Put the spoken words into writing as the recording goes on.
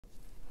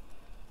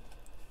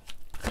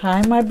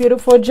Hi my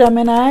beautiful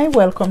Gemini,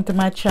 welcome to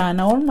my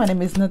channel. My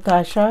name is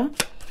Natasha,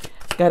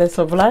 Goddess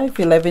of Life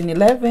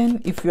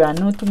 1111. If you are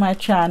new to my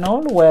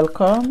channel,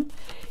 welcome.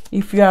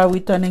 If you are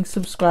returning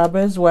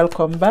subscribers,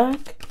 welcome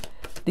back.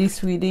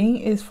 This reading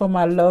is for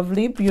my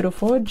lovely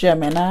beautiful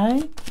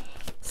Gemini,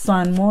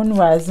 Sun, Moon,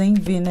 Rising,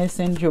 Venus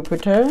and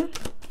Jupiter.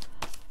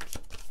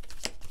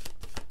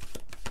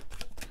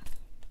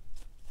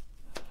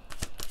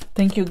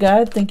 Thank you,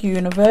 God. Thank you,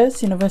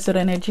 Universe, Universal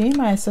Energy,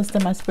 my sister,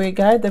 my spirit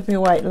guide, the pure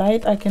white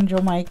light,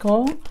 Archangel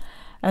Michael,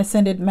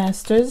 Ascended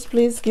Masters.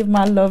 Please give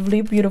my lovely,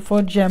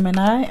 beautiful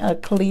Gemini a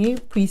clear,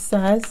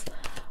 precise,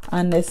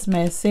 honest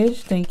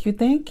message. Thank you,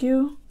 thank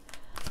you.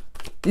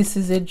 This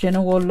is a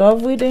general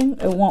love reading.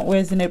 It won't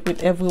resonate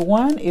with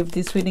everyone. If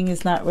this reading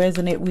is not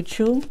resonate with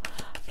you,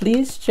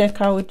 please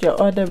check out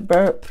your other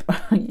birth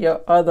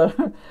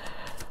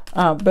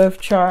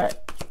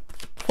chart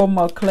for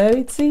more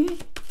clarity.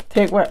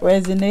 Take what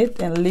resonates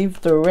and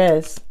leave the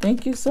rest.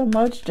 Thank you so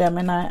much,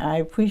 Gemini. I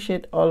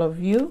appreciate all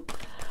of you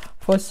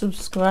for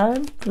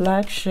subscribe,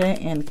 like, share,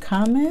 and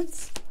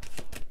comments.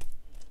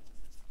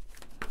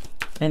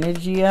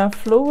 Energy are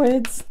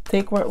fluids.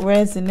 Take what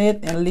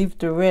resonates and leave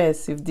the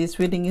rest. If this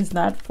reading is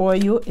not for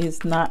you,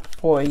 it's not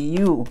for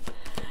you.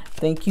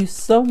 Thank you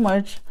so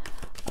much.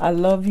 I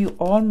love you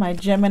all, my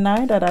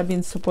Gemini that have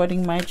been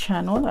supporting my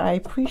channel. I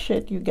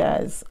appreciate you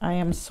guys. I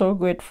am so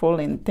grateful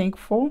and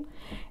thankful.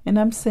 And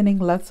I'm sending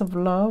lots of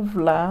love,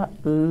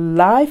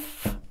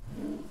 life,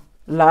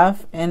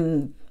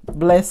 and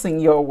blessing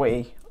your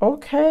way.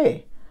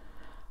 Okay.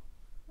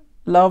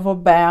 Love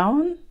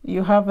abound.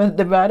 You have at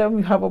the bottom,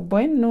 you have a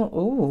brand new.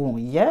 Oh,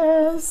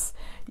 yes.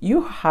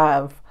 You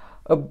have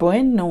a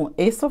brand new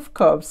Ace of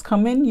Cups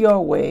coming your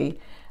way.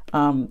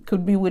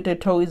 Could be with a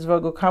Taurus,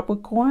 Virgo,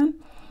 Capricorn.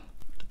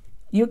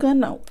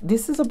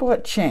 This is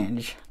about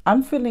change.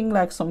 I'm feeling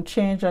like some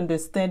change,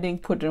 understanding,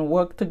 putting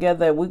work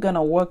together. We're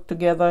gonna work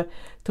together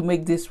to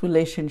make this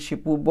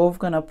relationship. We're both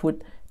gonna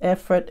put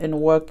effort and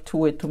work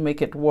to it to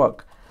make it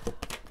work.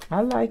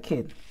 I like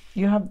it.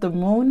 You have the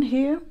moon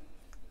here.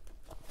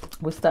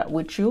 We'll start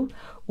with you.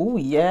 Oh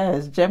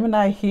yes,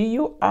 Gemini, here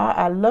you are.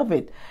 I love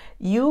it.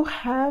 You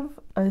have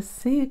a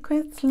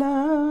secret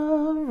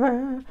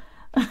lover.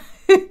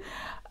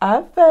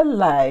 I felt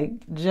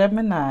like,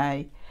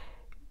 Gemini,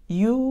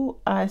 you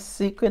are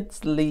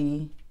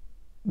secretly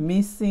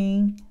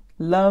missing,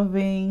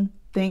 loving,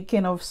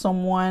 thinking of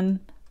someone.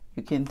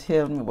 You can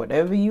tell me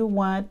whatever you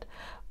want.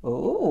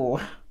 Oh,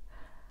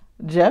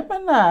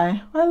 Gemini,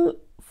 well,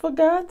 for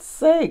God's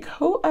sake,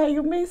 who are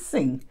you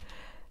missing?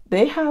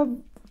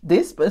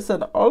 This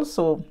person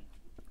also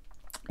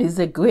is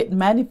a great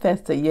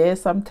manifester.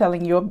 Yes, I'm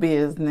telling your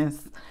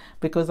business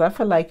because I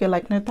feel like you're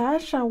like,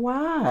 Natasha,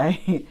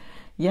 why?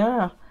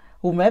 Yeah,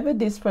 whomever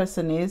this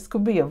person is,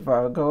 could be a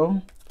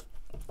Virgo,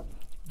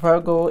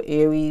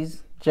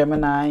 Aries,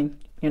 Gemini,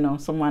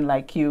 someone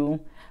like you,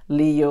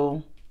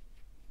 Leo.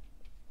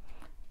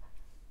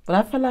 But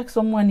I feel like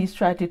someone is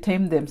trying to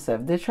tame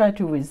themselves. They try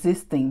to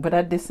resisting, but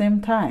at the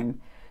same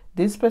time,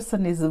 this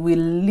person is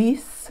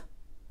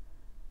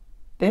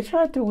They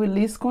try to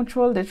release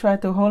control. They try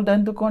to hold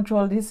on to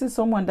control. This is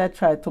someone that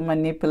tried to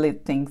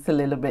manipulate things a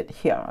little bit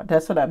here.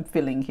 That's what I'm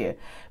feeling here.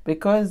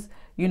 Because,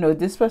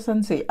 this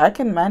person say, I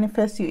can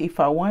manifest you if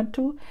I want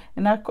to.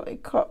 And I could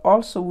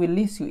also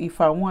release you if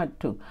I want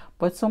to.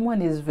 But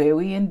someone is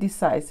very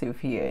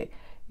indecisive here.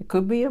 It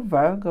could be a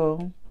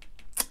Virgo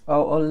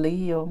or a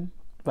Leo.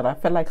 But I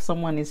feel like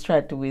someone is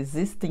trying to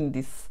resisting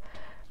this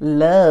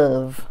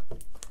love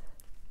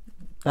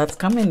that's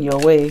coming your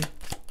way.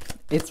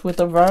 It's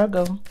with a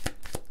Virgo.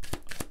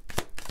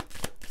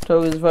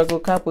 Taurus, Virgo,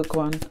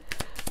 Capricorn.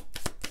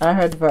 I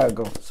heard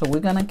Virgo. So we're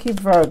going to keep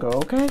Virgo,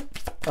 okay?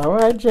 All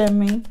right,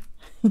 Gemini.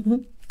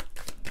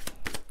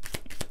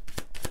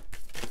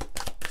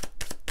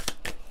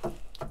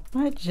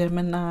 My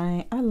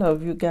Gemini, I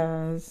love you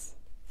guys.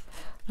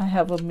 I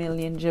have a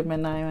million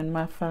Gemini in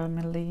my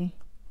family.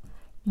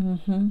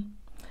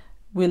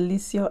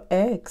 Release your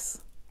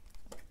ex.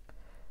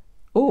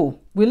 Oh,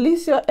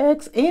 release your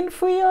ex in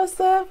for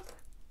yourself.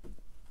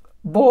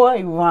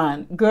 Boy,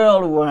 run.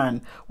 Girl,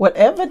 run.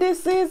 Whatever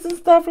this is and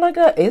stuff like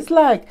that, it's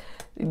like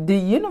the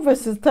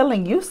universe is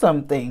telling you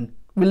something.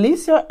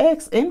 Release your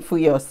ex in for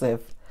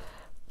yourself.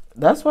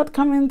 That's what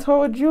coming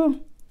toward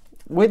you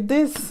with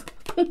this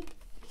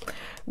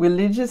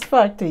religious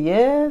factor.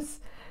 Yes.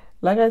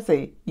 Like I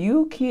say,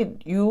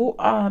 you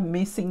are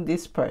missing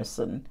this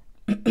person.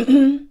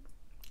 You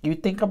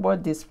think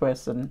about this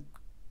person.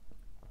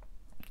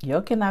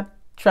 You cannot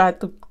try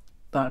to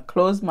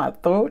close my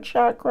throat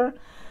chakra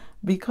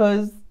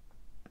because,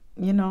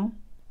 the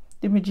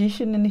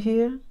magician in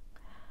here.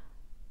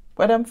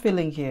 What I'm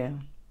feeling here,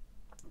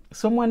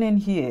 someone in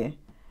here,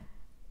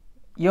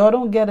 y'all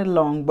don't get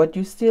along, but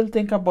you still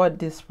think about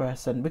this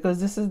person because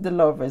this is the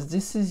Lovers.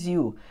 This is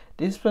you.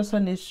 This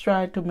person is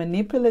trying to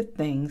manipulate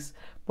things,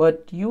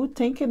 but you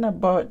thinking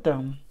about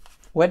them.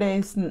 Whether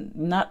it's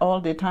not all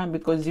the time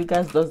because you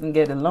guys doesn't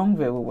get along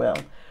very well.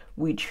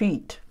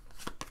 Retreat.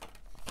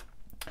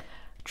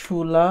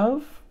 True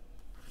love.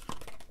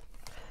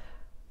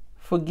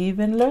 forgive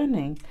and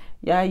learning.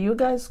 Yeah, you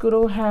guys could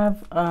all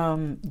have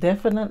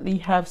definitely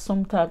have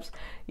some types,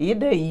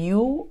 either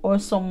you or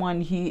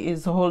someone he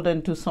is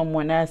holding to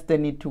someone else they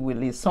need to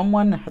release.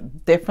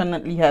 Someone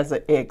definitely has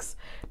an ex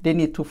they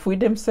need to free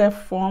themselves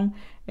from,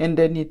 and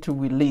they need to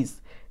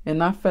release.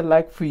 And I feel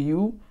like for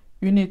you,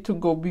 you need to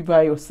go be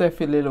by yourself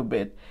a little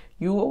bit.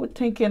 You are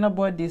thinking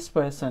about this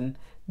person,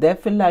 they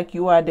feel like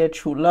you are their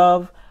true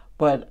love,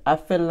 but I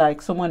feel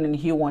like someone in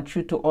here wants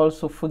you to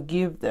also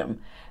forgive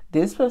them.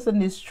 This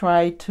person is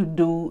trying to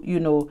do, you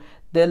know,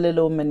 their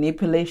little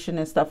manipulation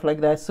and stuff like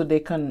that, so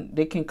they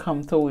can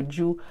come towards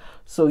you,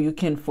 so you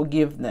can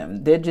forgive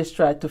them. They just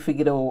try to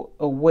figure out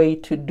a way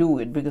to do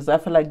it, because I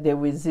feel like they're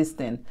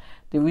resisting.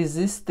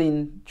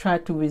 Try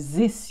to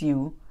resist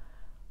you,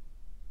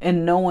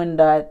 and knowing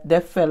that they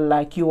feel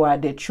like you are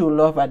their true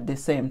love at the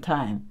same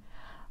time.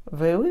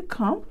 Very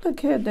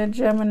complicated,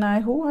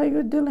 Gemini. Who are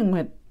you dealing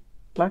with?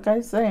 Like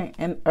I say,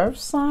 an earth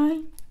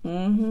sign.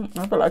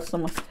 I feel like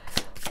someone,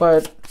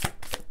 but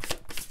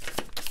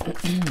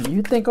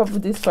you think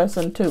of this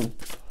person too.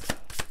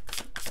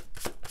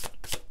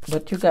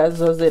 But you guys,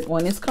 does it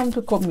when it's come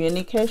to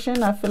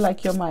communication, I feel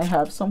like you might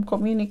have some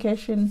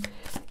communication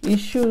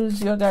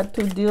issues you got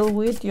to deal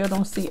with. You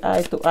don't see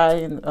eye to eye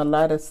in a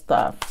lot of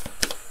stuff.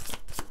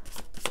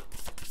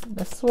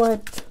 That's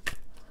what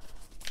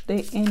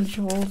the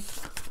angels.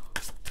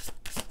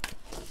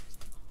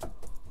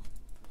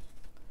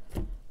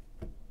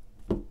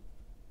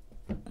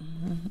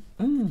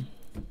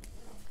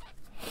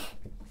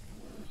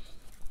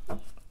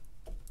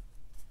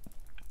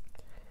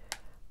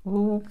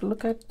 Oh,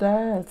 look at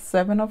that.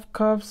 7 of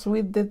Cups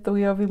with the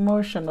 3 of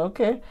emotion.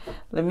 Okay,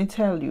 let me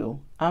tell you,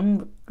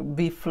 I'm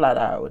be flat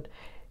out.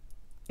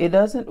 It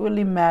doesn't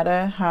really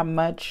matter how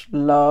much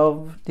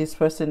love this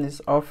person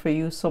is offering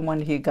you.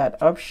 Someone here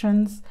got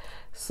options.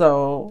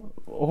 So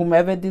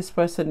whomever this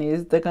person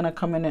is, they're going to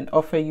come in and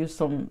offer you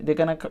they're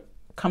going to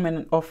come in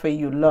and offer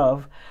you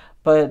love.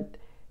 But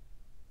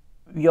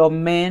your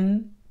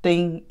main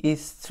thing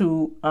is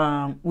to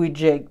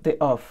reject the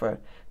offer,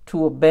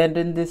 to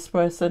abandon this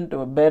person, to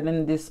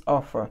abandon this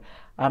offer.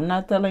 I'm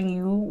not telling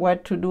you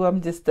what to do.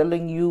 I'm just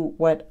telling you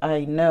what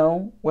I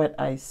know, what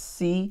I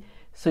see,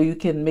 so you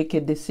can make a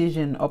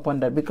decision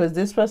upon that. Because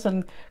this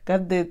person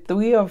got the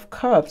 3 of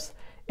Cups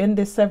and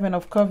the 7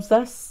 of Cups.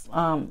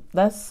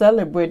 That's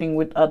celebrating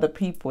with other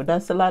people.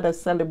 That's a lot of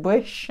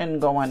celebration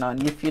going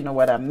on, if you know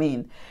what I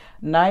mean.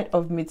 Knight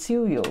of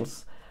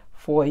Materials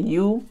for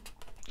you,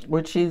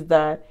 which is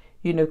that,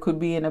 you know, could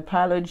be an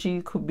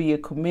apology, could be a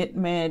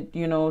commitment.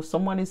 You know,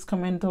 someone is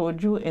coming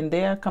toward you and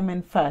they are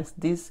coming fast.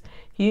 This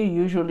here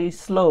usually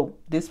slow.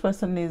 This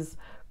person is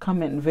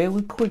coming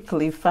very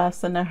quickly,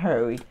 fast, in a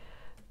hurry.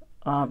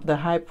 The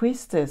High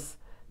Priestess.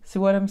 See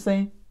what I'm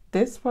saying?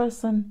 This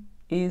person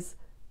is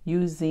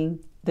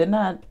using, they're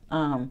not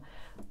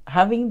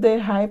having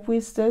the High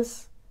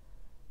Priestess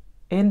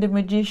and the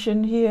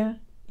Magician here.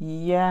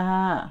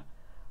 Yeah,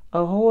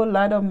 a whole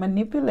lot of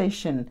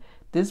manipulation.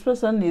 This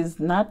person is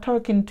not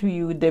talking to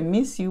you. They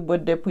miss you,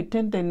 but they're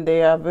pretending.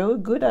 They are very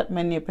good at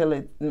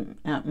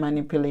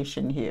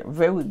manipulation here.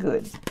 Very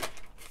good.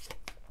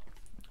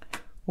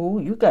 Oh,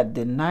 you got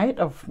the Knight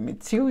of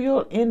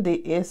Material and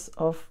the Ace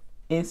of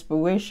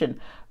Inspiration.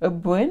 A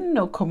brand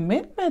new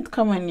commitment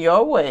coming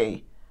your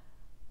way.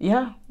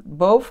 Yeah,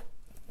 both.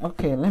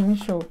 Okay, let me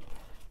show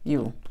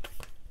you.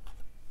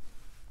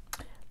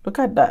 Look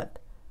at that.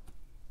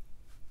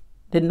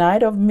 The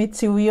Knight of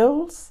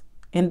Materials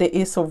and the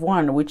Ace of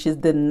Wands, which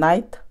is the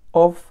Knight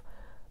of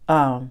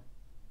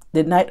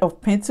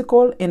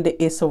Pentacle and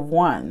the Ace of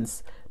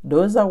Wands.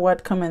 Those are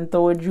what coming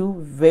toward you.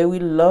 Very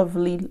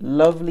lovely,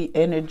 lovely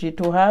energy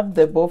to have.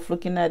 They're both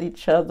looking at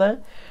each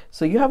other.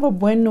 So you have a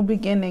brand new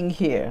beginning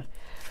here.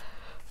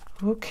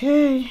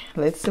 Okay,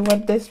 let's see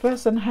what this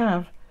person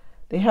have.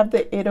 They have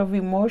the 8 of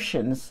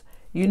Emotions.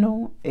 You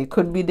know, it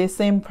could be the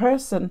same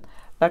person.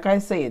 Like I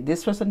said,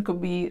 this person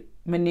could be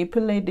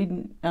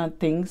manipulating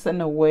things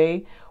in a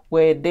way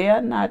where they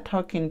are not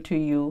talking to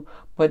you,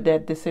 but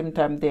at the same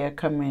time they are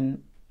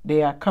coming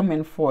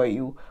for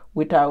you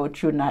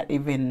without you not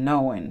even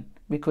knowing.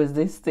 Because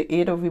this is the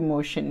 8 of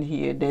Emotion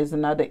here. There's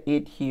another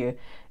 8 here,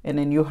 and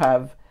then you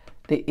have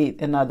the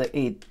 8, another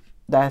 8.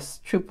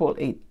 That's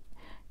 888,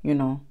 you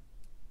know.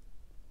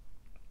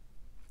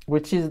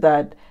 Which is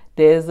that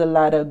there's a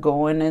lot of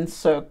going in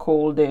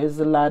circle. There's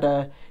a lot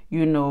of,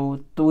 you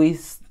know,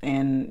 twists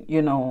and,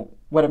 you know,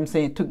 what I'm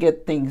saying, to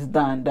get things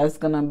done. That's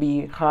going to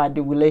be hard,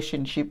 the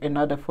relationship, in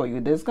order for you.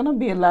 There's going to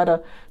be a lot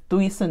of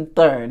twists and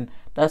turn.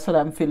 That's what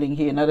I'm feeling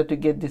here. In order to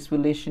get this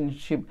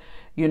relationship,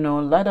 you know,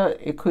 a lot of,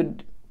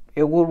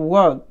 it will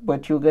work,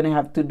 but you're going to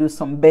have to do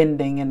some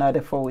bending in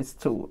order for it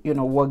to, you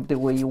know, work the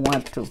way you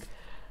want to.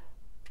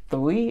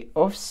 3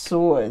 of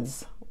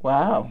Swords.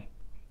 Wow.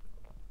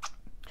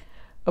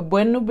 A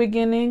brand new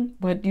beginning,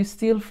 but you're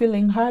still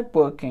feeling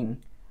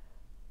heartbroken.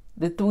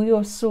 The 3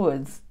 of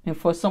Swords. And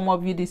for some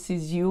of you, this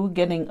is you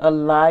getting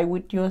alive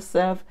with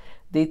yourself.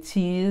 The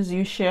tears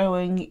you're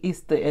sharing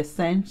is the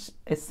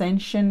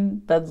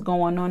ascension that's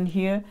going on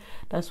here.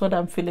 That's what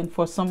I'm feeling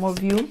for some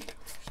of you.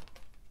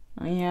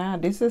 Yeah,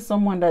 this is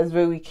someone that's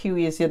very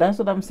curious. Yeah, that's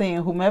what I'm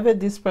saying. Whomever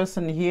this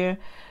person here,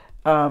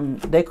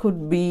 they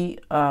could be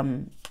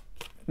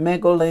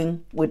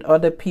mingling with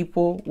other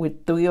people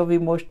with three of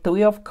emotion,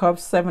 three of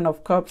cups, seven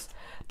of cups.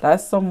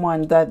 That's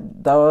someone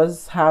that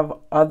does have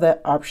other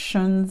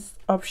options,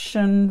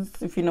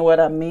 if you know what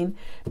I mean,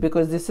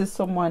 because this is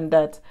someone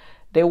that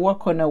they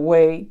walk on a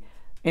way,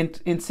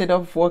 instead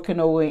of walking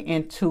away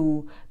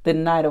into the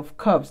Knight of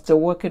Cups, they're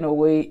walking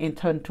away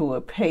into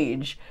a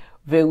page.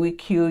 Very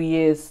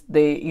curious,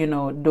 they, you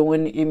know,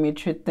 doing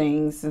immature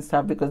things and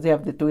stuff, because they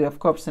have the Three of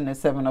Cups and the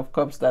Seven of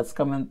Cups that's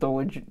coming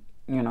towards you,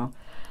 you know.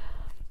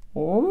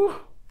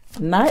 Oh,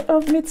 Knight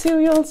of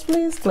Materials,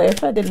 please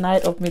clarify the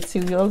Knight of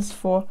Materials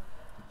for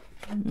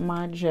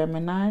my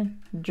Gemini.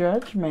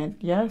 Judgment.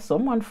 Yeah,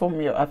 someone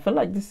from you. I feel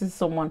like this is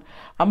someone,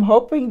 I'm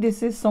hoping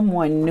this is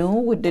someone new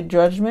with the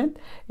Judgment.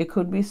 It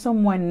could be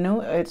someone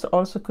new. It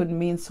also could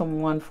mean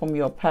someone from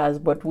your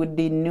past, but with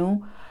the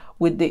new,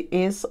 with the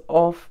Ace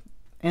of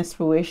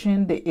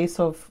Inspiration, the Ace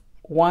of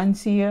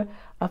Wands here,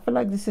 I feel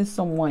like this is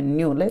someone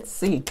new. Let's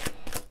see.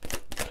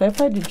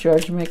 Clarify the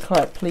Judgment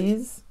card,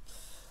 please.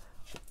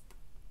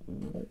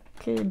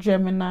 Okay,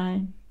 Gemini.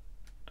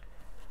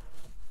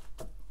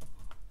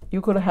 You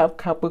could have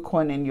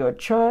Capricorn in your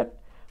chart,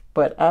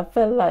 but I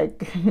felt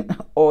like,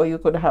 or you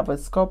could have a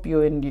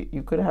Scorpio, and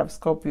you could have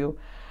Scorpio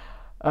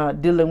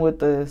dealing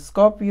with a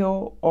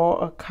Scorpio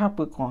or a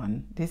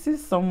Capricorn. This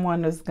is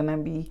someone who's gonna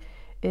be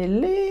a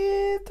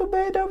little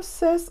bit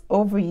obsessed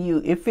over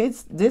you. If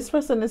it's this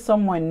person is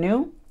someone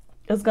new,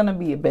 it's gonna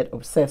be a bit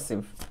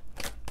obsessive.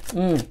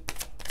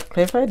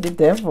 Clarify the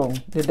Devil.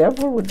 The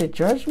Devil with the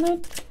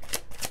Judgment.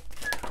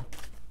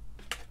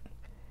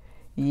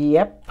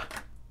 Yep.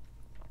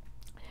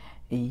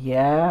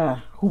 Yeah,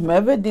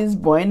 whomever this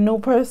brand new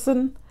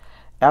person,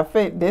 I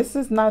think this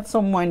is not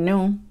someone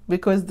new,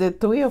 because the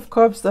Three of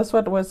Cups, that's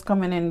what was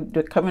coming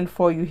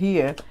for you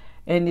here,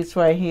 and it's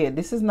right here.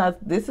 This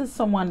is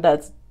someone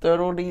that's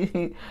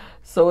totally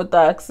so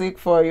toxic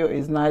for you.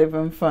 It's not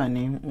even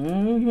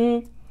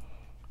funny.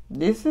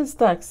 This is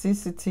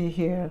toxicity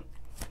here.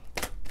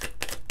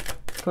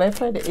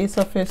 Clarify the Ace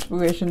of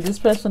Inspiration. This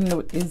person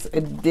is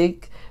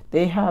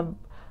they have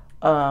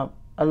a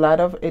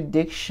lot of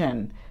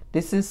addiction.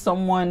 This is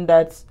someone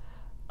that's,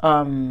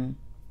 how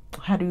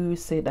do you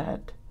say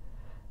that?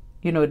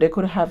 You know, they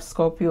could have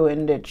Scorpio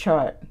in their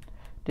chart.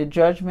 The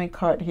Judgment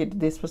card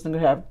hit, this person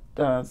could have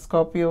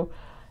Scorpio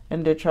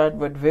in their chart,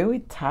 but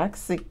very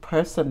toxic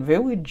person,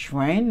 very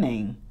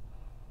draining.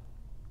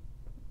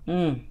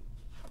 The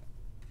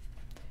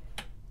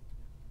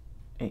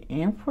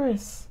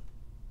Empress.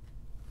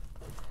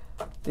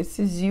 This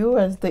is you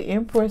as the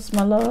Empress,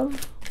 my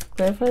love.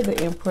 Clarify the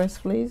Empress,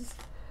 please.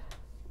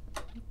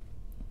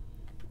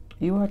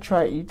 You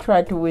try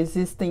to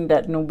resisting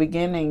that new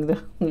beginning.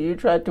 You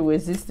try to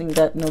resisting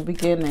that new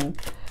beginning.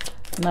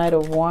 Knight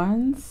of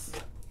Wands.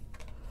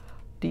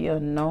 The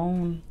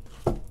Unknown.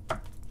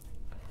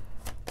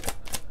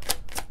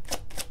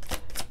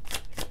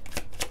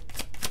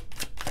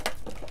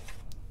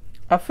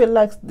 I feel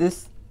like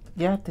this,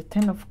 yeah, the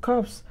Ten of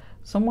Cups.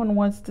 Someone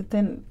wants the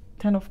Ten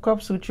of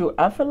Cups with you.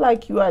 I feel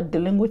like you are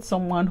dealing with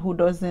someone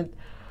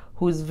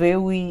who's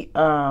very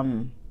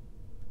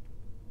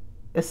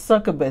a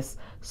succubus,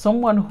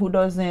 someone who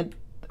doesn't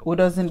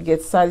get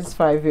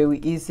satisfied very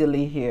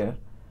easily here.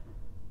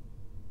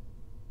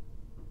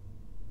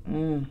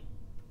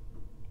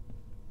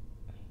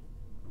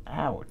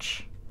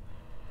 Ouch.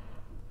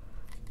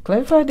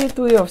 Clarify the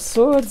Three of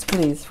Swords,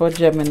 please, for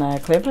Gemini.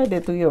 Clarify the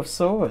Three of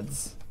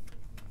Swords.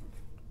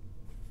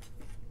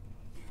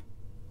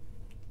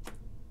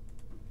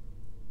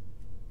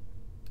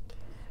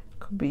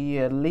 Could be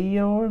a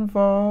Leo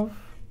involved.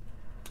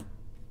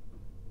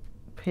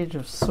 Page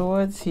of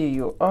Swords, here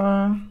you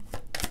are.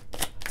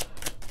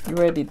 You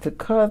ready to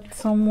cut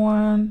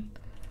someone?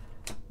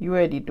 You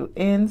ready to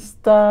end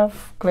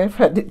stuff?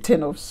 Clarify the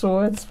Ten of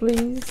Swords,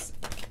 please.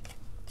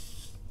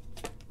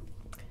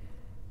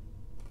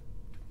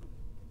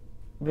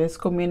 There's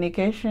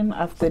communication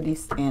after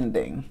this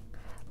ending.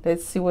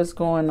 Let's see what's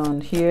going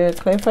on here.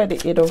 Clarify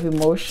the Eight of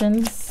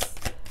Emotions,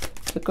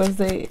 because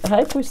the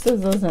High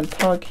Priestess doesn't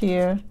talk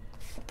here.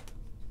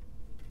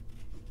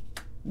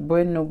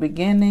 Brand new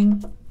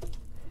beginning.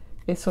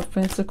 Ace of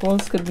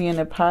Pentacles could be an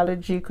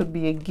apology, could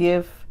be a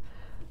gift.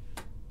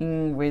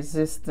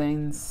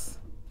 Resistance.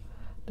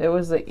 There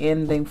was an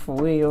ending for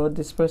real.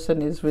 This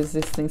person is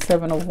resisting.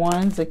 Seven of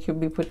Wands. They could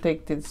be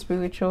protected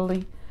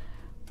spiritually.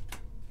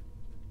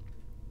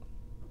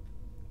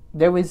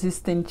 They're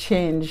resisting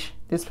change.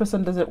 This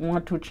person doesn't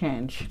want to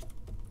change.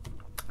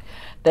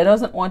 They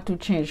doesn't want to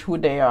change who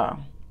they are.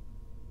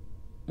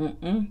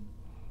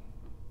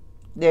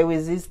 They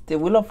resist. The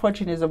Wheel of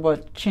Fortune is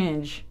about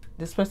change.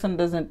 This person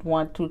doesn't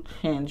want to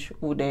change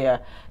who they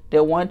are. They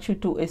want you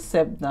to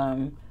accept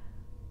them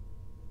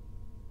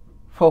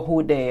for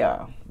who they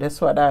are.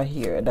 That's what I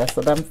hear. That's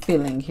what I'm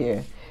feeling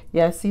here.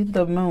 Yeah, see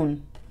the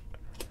Moon.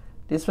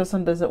 This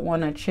person doesn't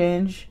want to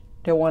change.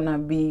 They want to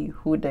be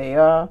who they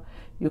are.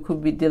 You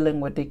could be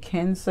dealing with a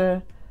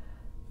Cancer.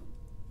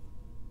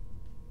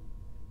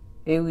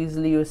 Aries,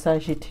 Leo,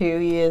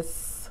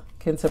 Sagittarius,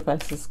 Cancer,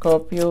 Pisces,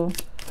 Scorpio.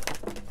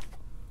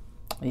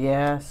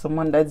 Yeah,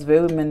 someone that's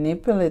very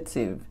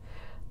manipulative.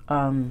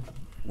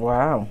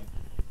 Wow.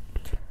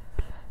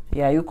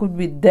 Yeah, you could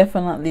be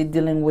definitely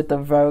dealing with a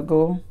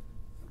Virgo,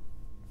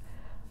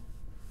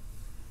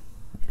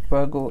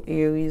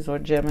 Aries, or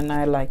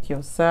Gemini like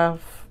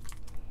yourself.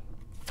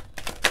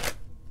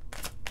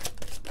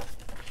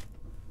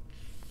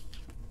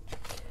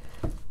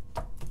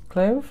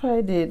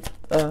 Clarify the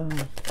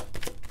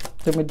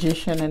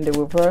Magician in the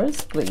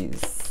reverse,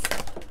 please.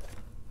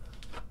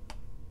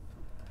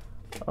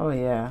 Oh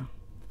yeah.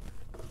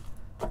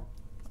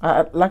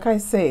 Like I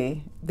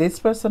say, this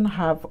person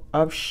have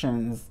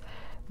options.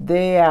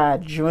 They are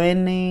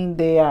draining.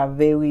 They are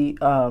very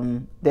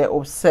they're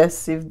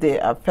obsessive.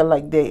 I feel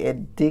like they're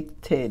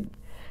addicted.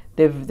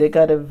 They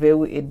got a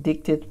very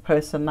addicted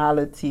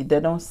personality. They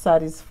don't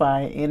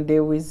satisfy and they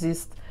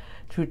resist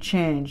to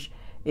change.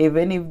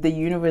 Even if the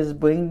universe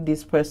brings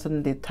this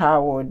person the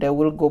tower, they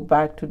will go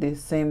back to the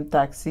same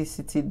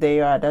toxicity they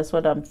are. That's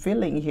what I'm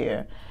feeling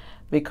here.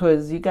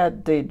 Because you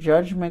got the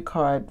Judgment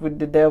card with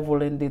the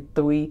Devil and the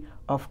Three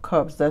of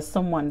Cups. That's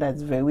someone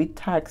that's very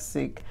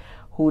toxic,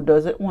 who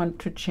doesn't want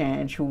to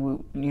change,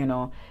 who, you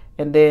know.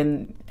 And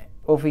then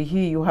over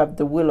here you have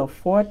the Wheel of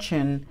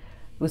Fortune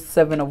with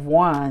Seven of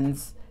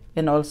Wands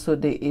and also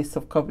the Ace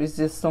of Cups. It's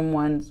just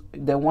someone,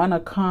 they want to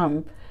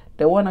come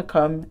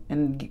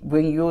and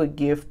bring you a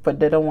gift, but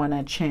they don't want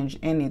to change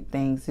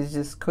anything. It's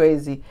just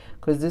crazy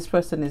because this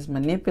person is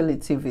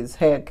manipulative as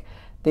heck.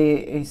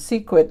 They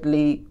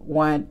secretly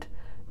want,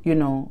 you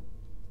know,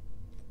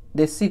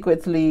 they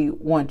secretly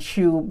want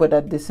you, but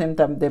at the same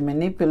time they're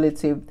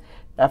manipulative.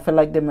 I feel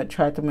like they might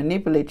try to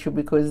manipulate you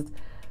because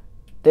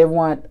they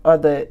want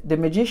the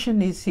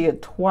Magician is here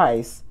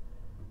twice.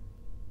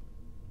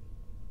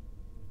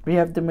 We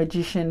have the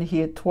Magician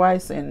here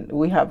twice, and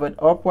we have an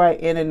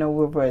upright and a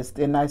reversed.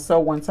 And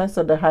once I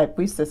saw the High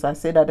Priestess, I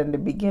said that in the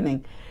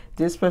beginning.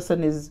 This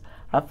person is,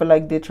 I feel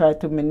like they try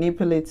to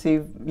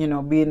manipulative, you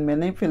know, being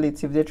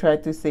manipulative. They try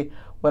to say,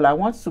 well, I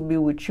want to be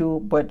with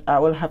you, but I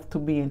will have to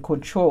be in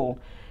control.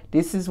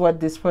 This is what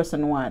this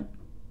person wants.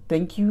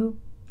 Thank you,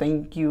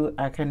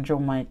 Archangel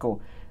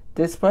Michael.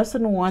 This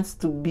person wants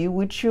to be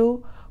with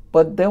you,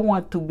 but they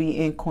want to be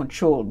in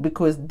control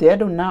because they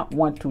do not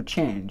want to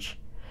change.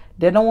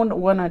 They don't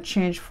want to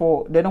change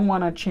they don't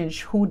want to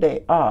change who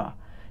they are.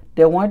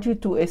 They want you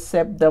to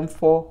accept them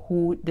for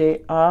who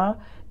they are.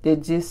 They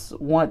just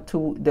want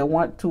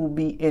to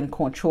be in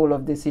control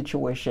of the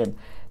situation.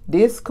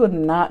 This could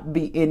not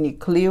be any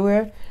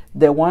clearer.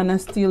 They want to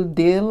still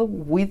deal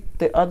with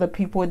the other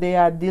people they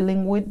are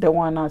dealing with. They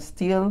want to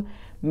still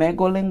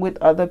mingling with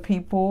other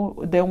people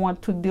they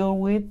want to deal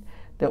with.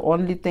 The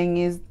only thing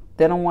is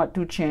they don't want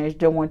to change.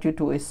 They want you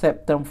to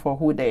accept them for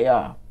who they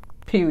are.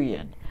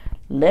 Period.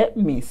 Let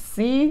me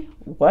see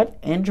what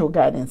angel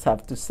guidance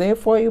have to say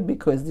for you,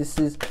 because this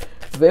is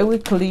very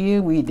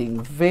clear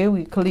reading,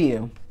 very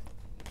clear.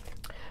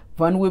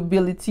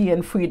 Vulnerability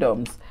and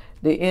freedoms.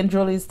 The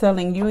angel is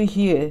telling you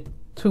here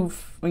to,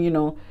 you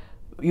know,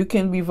 you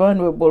can be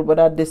vulnerable, but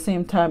at the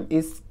same time,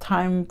 it's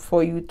time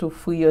for you to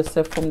free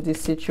yourself from this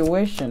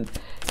situation.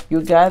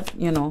 You got,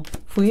 you know,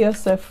 free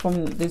yourself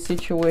from this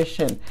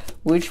situation.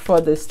 Reach for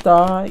the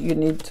star. You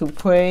need to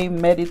pray,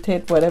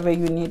 meditate, whatever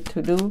you need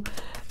to do.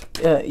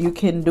 You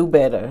can do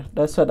better.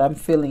 That's what I'm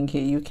feeling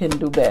here. You can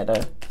do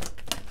better.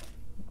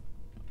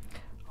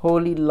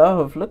 Holy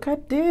love. Look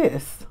at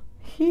this.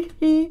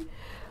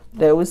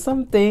 There was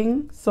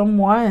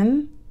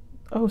someone,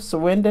 oh,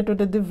 surrender to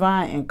the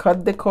divine and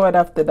cut the cord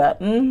after that.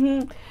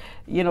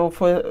 You know,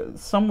 for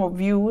some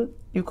of you,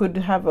 you could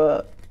have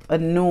a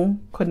new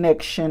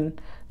connection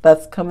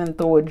that's coming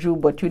towards you,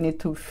 but you need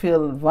to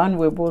feel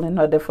vulnerable in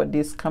order for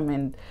this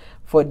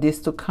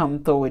to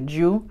come towards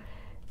you.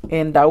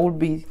 And that would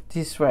be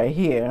this right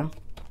here.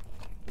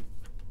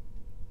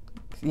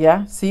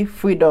 Yeah, see,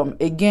 freedom.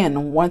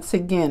 Again, once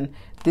again,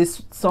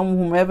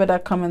 whomever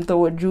that coming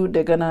towards you,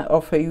 they're gonna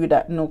offer you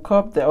that new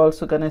cup. They're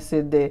also gonna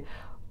say they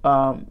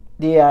are,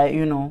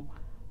 you know,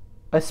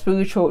 a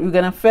spiritual. You're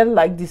gonna feel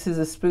like this is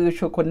a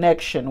spiritual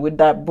connection with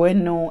that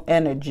brand new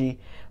energy,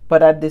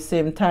 but at the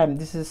same time,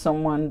 this is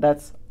someone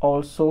that's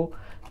also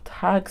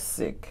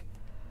toxic.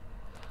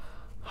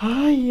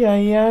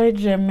 Ay,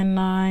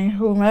 Gemini.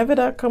 Whomever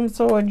that comes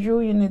towards you,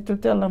 you need to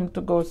tell them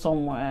to go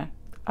somewhere.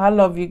 I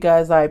love you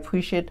guys. I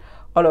appreciate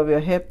all of your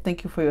help.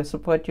 Thank you for your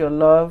support, your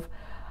love.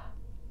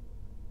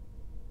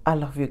 I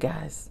love you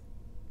guys.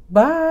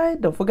 Bye.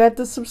 Don't forget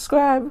to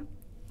subscribe.